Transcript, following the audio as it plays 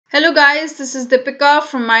Hello guys, this is Deepika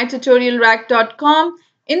from MyTutorialRack.com.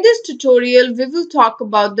 In this tutorial, we will talk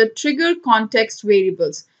about the trigger context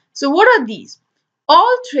variables. So what are these?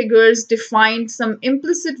 All triggers define some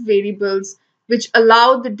implicit variables which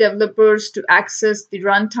allow the developers to access the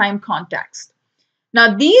runtime context.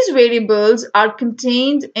 Now these variables are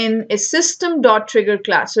contained in a system.trigger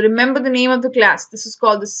class. So remember the name of the class. This is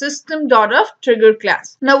called the system.trigger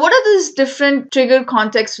class. Now what are these different trigger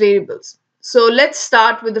context variables? So let's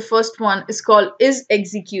start with the first one. It's called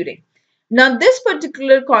isExecuting. Now this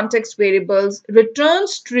particular context variables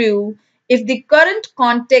returns true if the current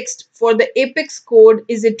context for the Apex code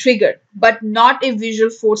is a trigger, but not a Visual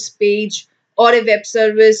Force page or a web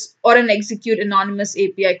service or an execute anonymous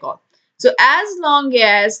API call. So as long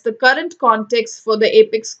as the current context for the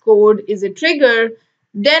Apex code is a trigger,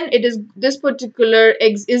 then it is this particular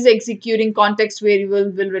is executing context variable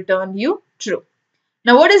will return you true.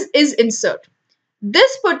 Now what is insert?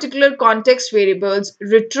 This particular context variables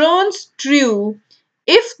returns true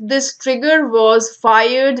if this trigger was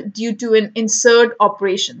fired due to an insert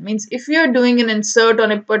operation. Means if you are doing an insert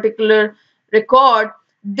on a particular record,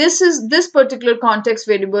 this particular context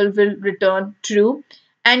variable will return true.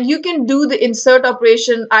 And you can do the insert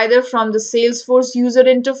operation either from the Salesforce user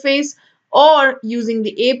interface or using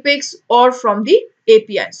the Apex or from the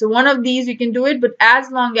API. So one of these you can do it, but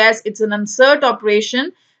as long as it's an insert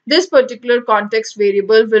operation, this particular context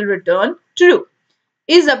variable will return true.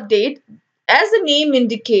 IsUpdate, as the name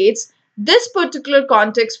indicates, this particular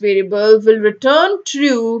context variable will return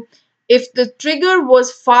true if the trigger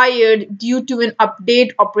was fired due to an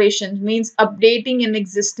update operation, means updating an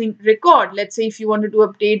existing record. Let's say if you wanted to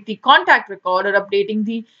update the contact record or updating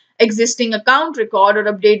the existing account record or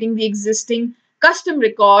updating the existing custom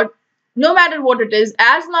record, no matter what it is,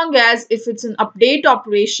 as long as if it's an update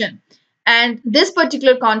operation and this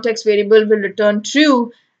particular context variable will return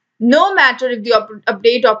true, no matter if the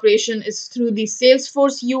update operation is through the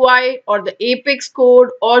Salesforce UI or the Apex code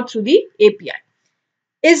or through the API.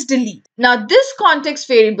 IsDelete. Now this context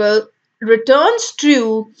variable returns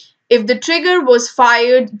true if the trigger was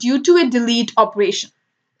fired due to a delete operation.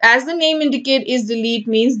 As the name indicates, IsDelete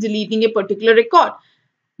means deleting a particular record.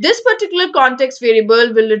 This particular context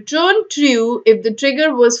variable will return true if the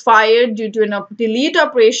trigger was fired due to a delete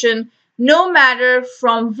operation, no matter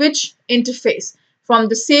from which interface, from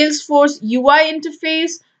the Salesforce UI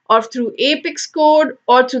interface or through Apex code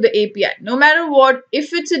or through the API. No matter what,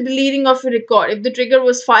 if it's a deleting of a record, if the trigger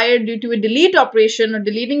was fired due to a delete operation or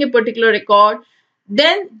deleting a particular record,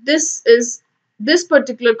 then this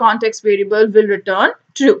particular context variable will return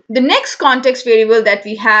true. The next context variable that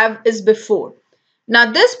we have is before. Now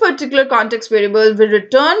this particular context variable will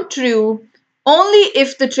return true only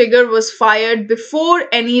if the trigger was fired before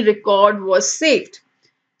any record was saved.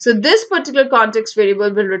 So this particular context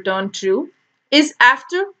variable will return true.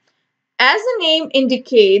 IsAfter, as the name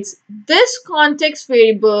indicates, this context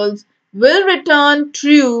variable will return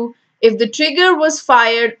true if the trigger was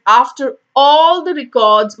fired after all the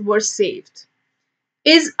records were saved.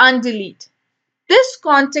 IsUndelete, this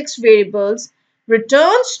context variables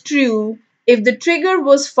returns true if the trigger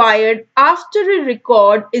was fired after a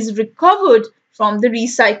record is recovered from the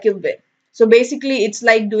recycle bin. So basically it's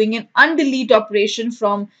like doing an undelete operation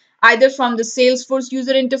from either from the Salesforce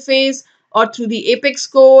user interface or through the Apex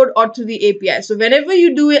code or through the API. So whenever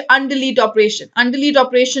you do an undelete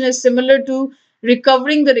operation is similar to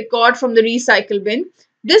recovering the record from the recycle bin.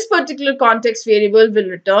 This particular context variable will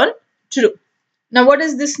return true. Now what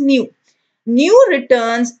is this new? New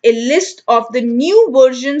returns a list of the new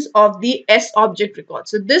versions of the S-object record.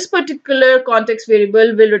 So this particular context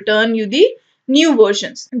variable will return you the new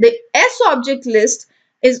versions. The S-object list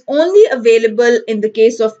is only available in the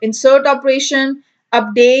case of insert operation,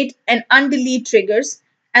 update, and undelete triggers,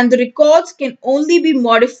 and the records can only be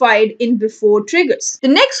modified in before triggers. The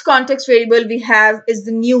next context variable we have is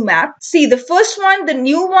the new map. See, the first one, the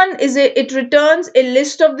new one, it returns a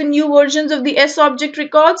list of the new versions of the S-object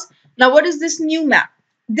records. Now, what is this new map?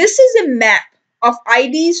 This is a map of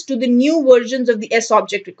IDs to the new versions of the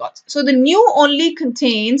S-object records. So the new only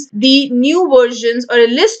contains the new versions or a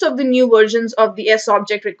list of the new versions of the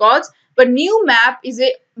S-object records, but new map is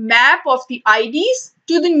a map of the IDs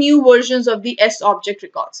to the new versions of the S-object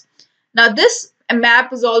records. Now this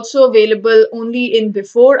map is also available only in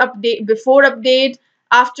before update,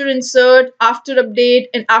 after insert, after update,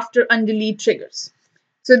 and after undelete triggers.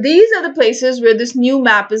 So these are the places where this new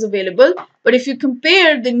map is available. But if you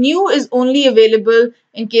compare, the new is only available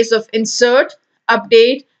in case of insert,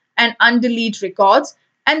 update, and undelete records.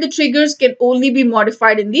 And the triggers can only be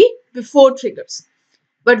modified in the before triggers.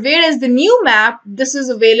 But whereas the new map, this is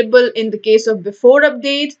available in the case of before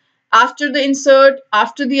update, after the insert,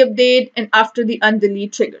 after the update, and after the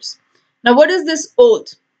undelete triggers. Now, what is this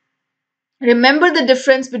old? Remember the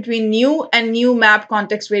difference between new and new map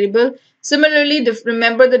context variable. Similarly,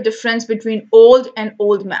 remember the difference between old and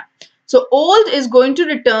old map. So old is going to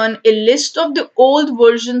return a list of the old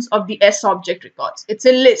versions of the S object records. It's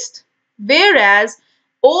a list. Whereas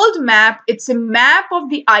old map, it's a map of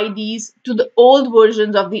the IDs to the old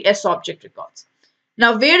versions of the S object records.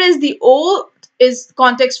 Now, whereas the old is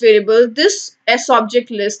context variable, this S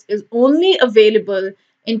object list is only available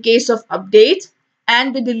in case of update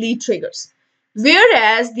and the delete triggers.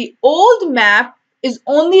 Whereas the old map is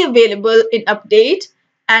only available in update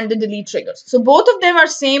and the delete triggers. So both of them are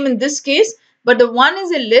same in this case, but the one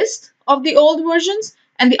is a list of the old versions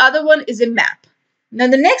and the other one is a map. Now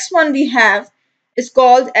the next one we have is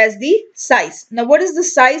called as the size. Now what is the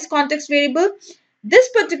size context variable? This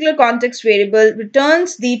particular context variable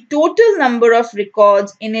returns the total number of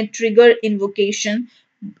records in a trigger invocation,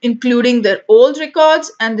 including the old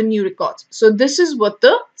records and the new records. So this is what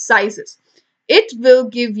the size is. It will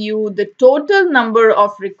give you the total number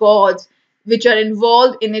of records which are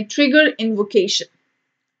involved in a trigger invocation.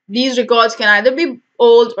 These records can either be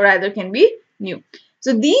old or either can be new.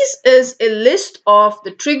 So this is a list of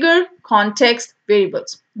the trigger context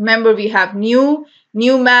variables. Remember, we have new,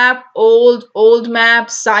 new map, old map,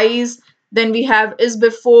 size. Then we have is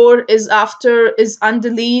before, is after, is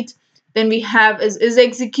undelete. Then we have is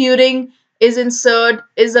executing, is insert,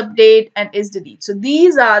 is update, and is delete. So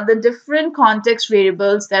these are the different context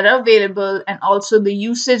variables that are available and also the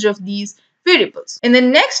usage of these variables. In the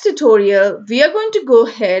next tutorial, we are going to go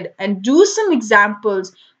ahead and do some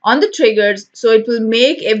examples on the triggers so it will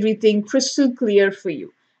make everything crystal clear for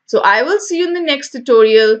you. So I will see you in the next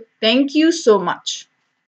tutorial. Thank you so much.